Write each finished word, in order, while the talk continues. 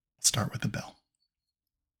start with the bell.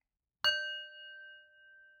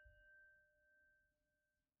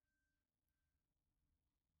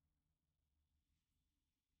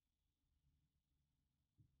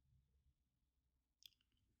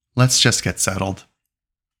 Let's just get settled,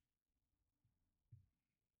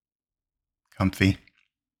 comfy,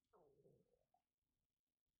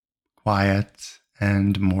 quiet,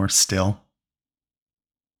 and more still.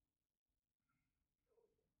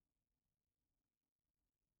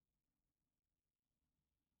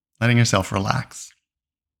 Letting yourself relax.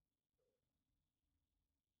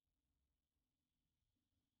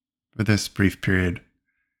 For this brief period,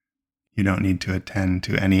 you don't need to attend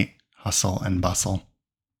to any hustle and bustle.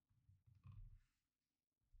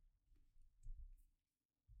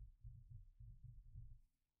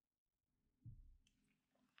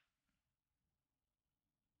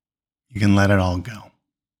 You can let it all go.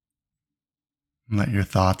 Let your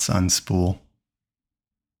thoughts unspool.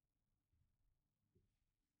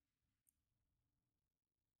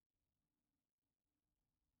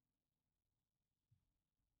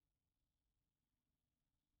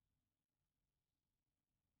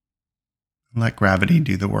 Let gravity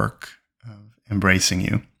do the work of embracing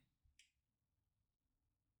you.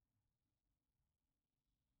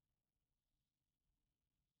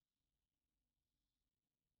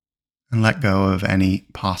 And let go of any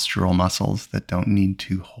postural muscles that don't need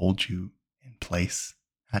to hold you in place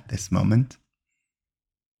at this moment.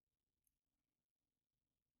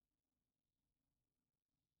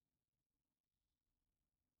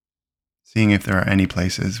 Seeing if there are any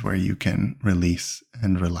places where you can release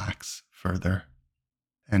and relax further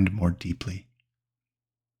and more deeply.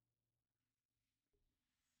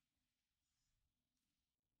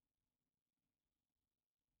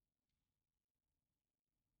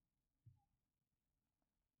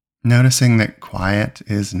 Noticing that quiet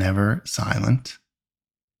is never silent.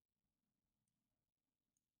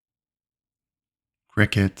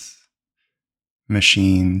 Crickets,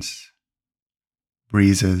 machines,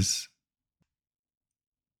 breezes,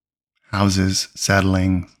 houses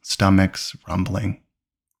settling, stomachs rumbling.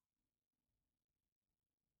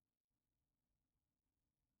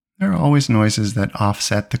 There are always noises that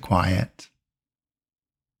offset the quiet.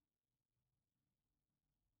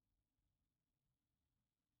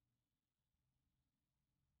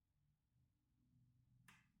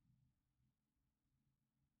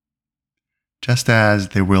 Just as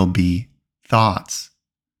there will be thoughts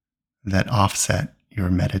that offset your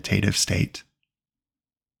meditative state.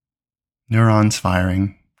 Neurons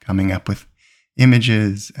firing, coming up with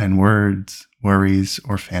images and words, worries,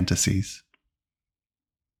 or fantasies.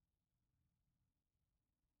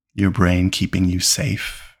 Your brain keeping you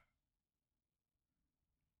safe.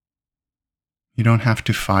 You don't have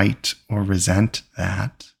to fight or resent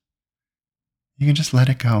that. You can just let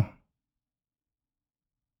it go.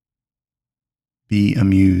 Be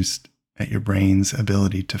amused at your brain's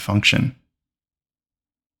ability to function.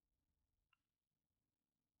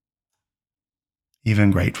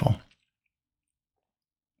 Even grateful.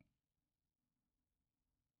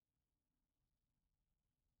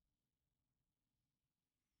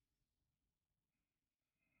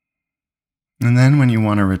 And then when you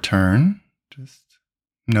want to return, just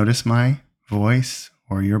notice my voice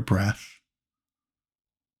or your breath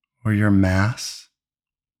or your mass.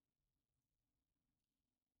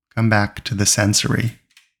 Come back to the sensory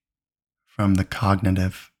from the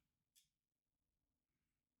cognitive.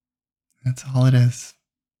 That's all it is.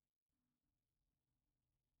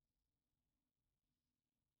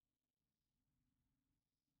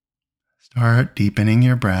 Start deepening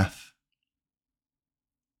your breath.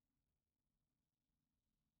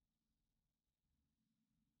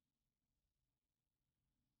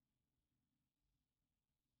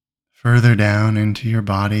 Further down into your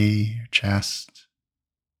body, your chest.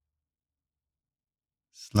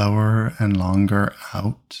 Slower and longer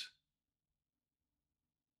out.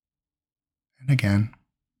 And again.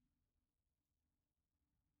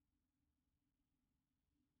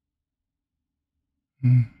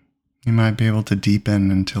 You might be able to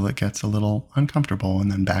deepen until it gets a little uncomfortable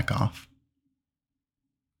and then back off.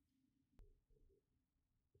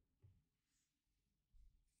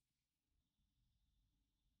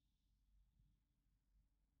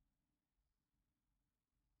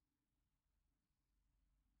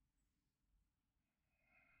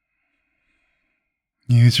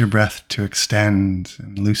 Use your breath to extend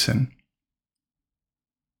and loosen.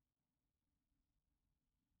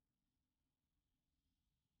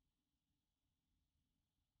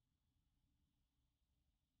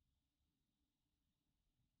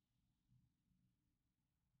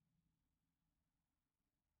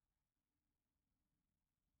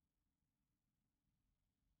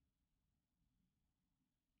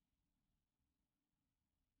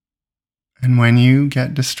 And when you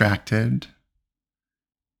get distracted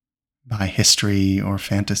by history or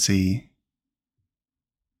fantasy,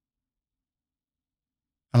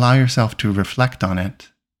 allow yourself to reflect on it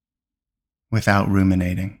without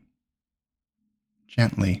ruminating,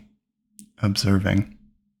 gently observing,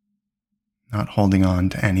 not holding on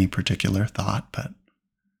to any particular thought, but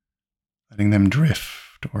letting them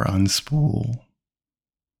drift or unspool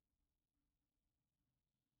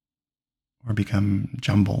or become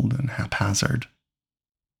jumbled and haphazard.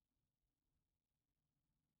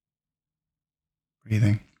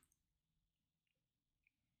 Breathing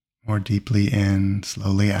more deeply in,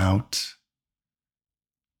 slowly out,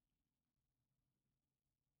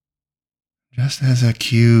 just as a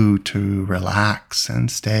cue to relax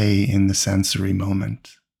and stay in the sensory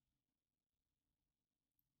moment.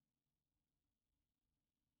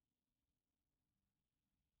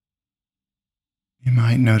 You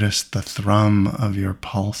might notice the thrum of your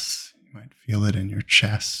pulse. You might feel it in your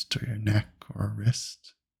chest or your neck or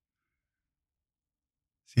wrist.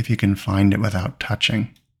 See if you can find it without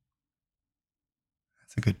touching.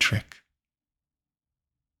 That's a good trick.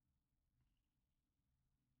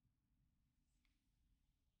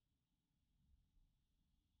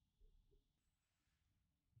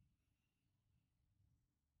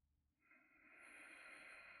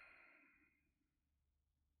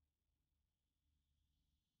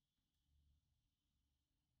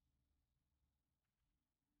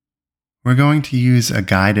 We're going to use a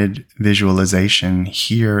guided visualization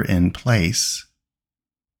here in place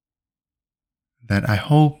that I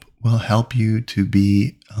hope will help you to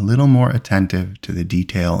be a little more attentive to the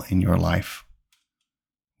detail in your life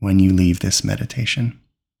when you leave this meditation.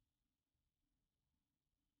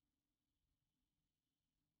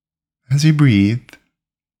 As you breathe,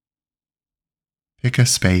 pick a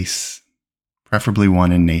space, preferably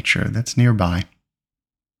one in nature that's nearby,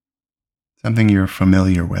 something you're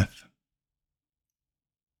familiar with.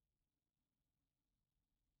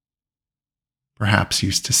 Perhaps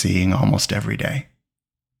used to seeing almost every day.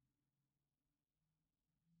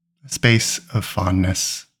 A space of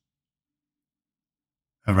fondness,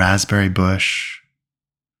 a raspberry bush,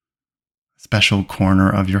 a special corner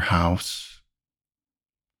of your house,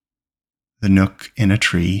 the nook in a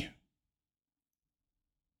tree,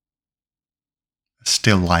 a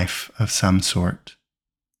still life of some sort.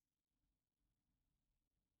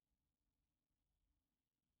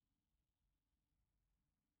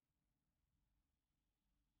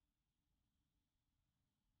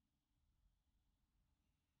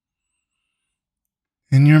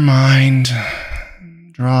 In your mind,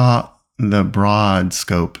 draw the broad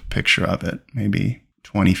scope picture of it, maybe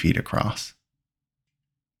 20 feet across,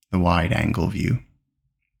 the wide angle view.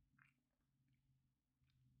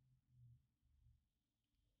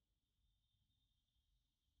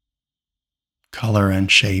 Color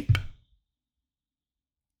and shape,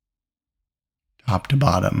 top to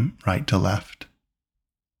bottom, right to left.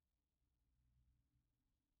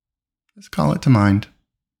 Just call it to mind.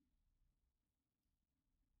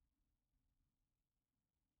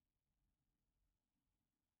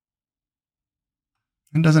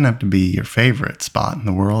 It doesn't have to be your favorite spot in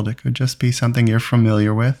the world. It could just be something you're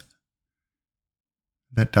familiar with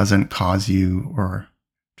that doesn't cause you or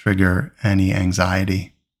trigger any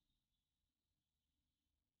anxiety.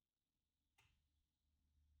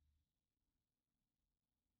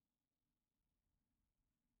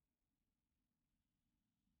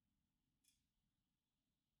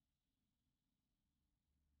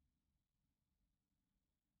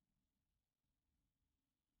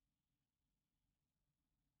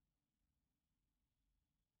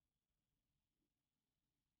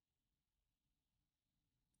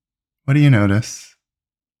 What do you notice?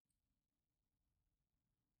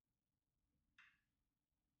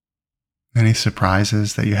 Any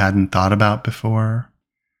surprises that you hadn't thought about before?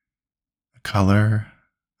 A color,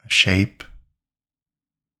 a shape,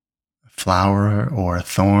 a flower, or a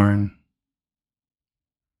thorn?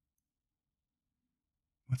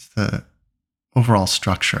 What's the overall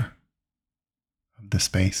structure of the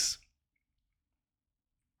space?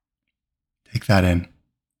 Take that in.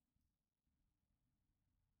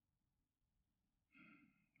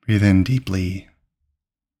 Breathe in deeply,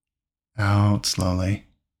 out slowly.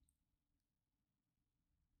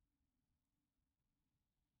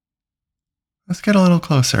 Let's get a little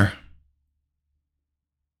closer.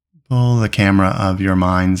 Pull the camera of your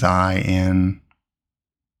mind's eye in,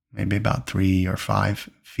 maybe about 3 or 5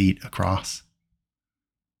 feet across.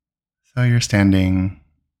 So you're standing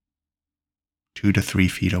 2 to 3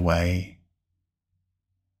 feet away.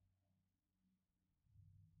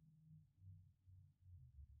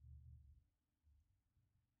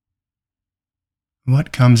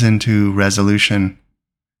 What comes into resolution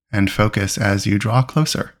and focus as you draw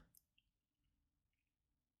closer?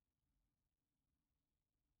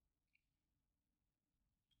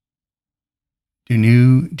 Do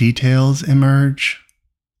new details emerge?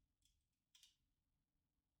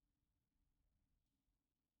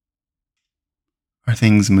 Are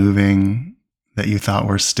things moving that you thought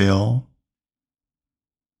were still?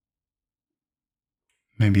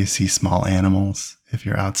 Maybe you see small animals if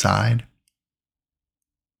you're outside.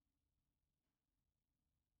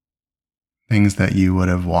 Things that you would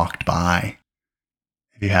have walked by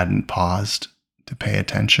if you hadn't paused to pay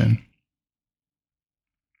attention.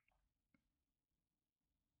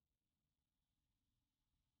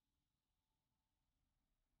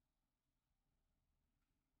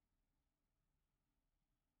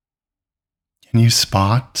 Can you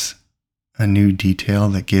spot a new detail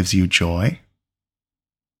that gives you joy?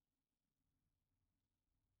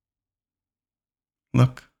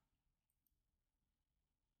 Look,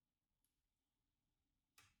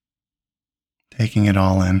 taking it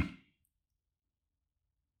all in.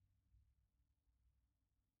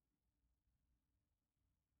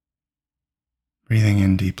 Breathing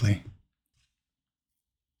in deeply.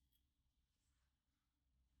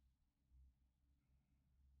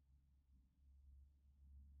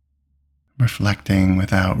 Reflecting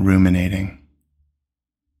without ruminating.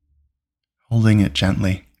 Holding it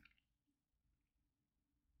gently.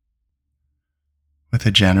 With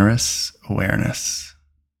a generous awareness.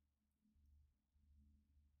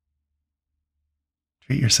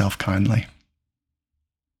 Treat yourself kindly.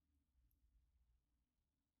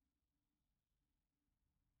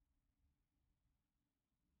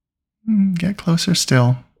 Get closer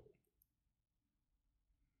still.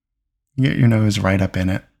 Get your nose right up in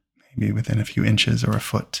it, maybe within a few inches or a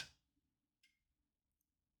foot.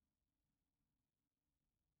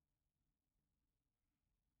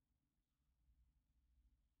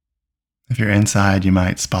 If you're inside, you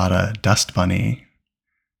might spot a dust bunny.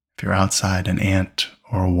 If you're outside, an ant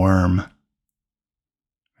or a worm.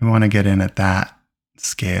 We want to get in at that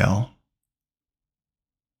scale.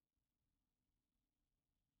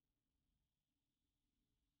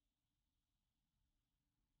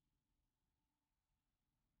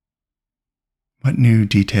 What new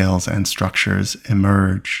details and structures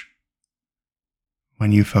emerge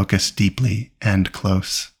when you focus deeply and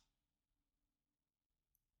close?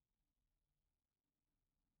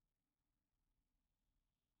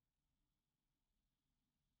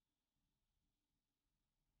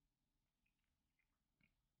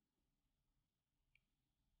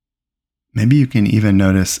 Maybe you can even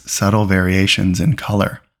notice subtle variations in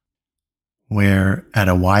color, where at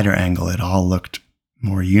a wider angle it all looked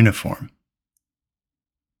more uniform.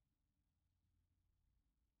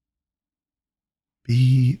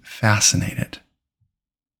 Be fascinated.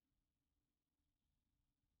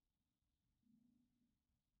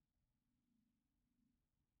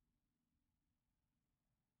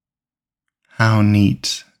 How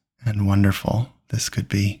neat and wonderful this could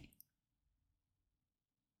be.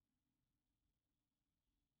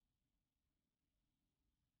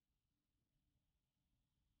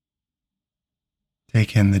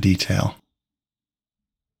 Take in the detail.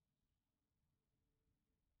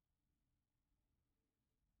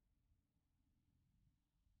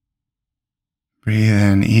 Breathe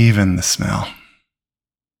in even the smell.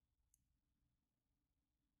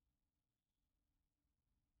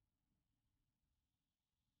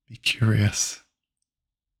 Be curious.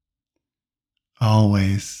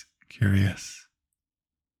 Always curious.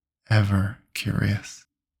 Ever curious.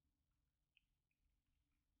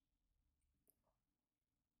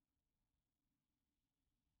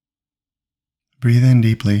 Breathe in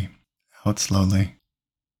deeply, out slowly,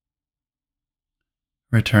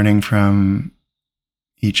 returning from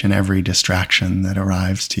each and every distraction that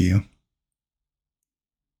arrives to you.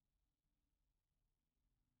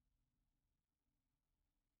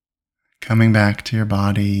 Coming back to your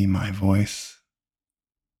body, my voice,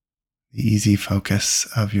 the easy focus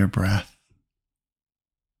of your breath.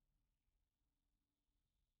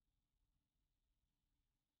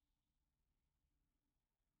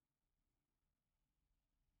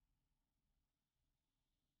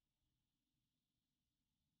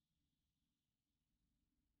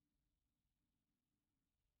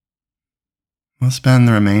 We'll spend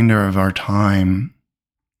the remainder of our time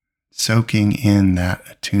soaking in that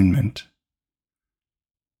attunement,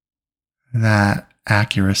 that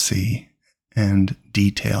accuracy and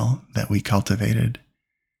detail that we cultivated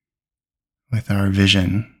with our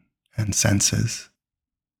vision and senses,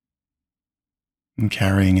 and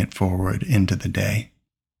carrying it forward into the day.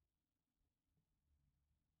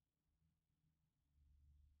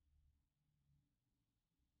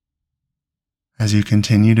 As you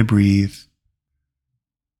continue to breathe,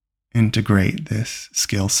 integrate this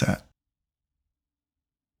skill set,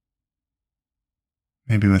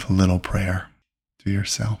 maybe with a little prayer to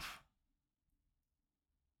yourself.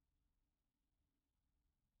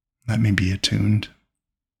 Let me be attuned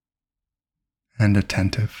and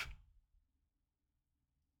attentive.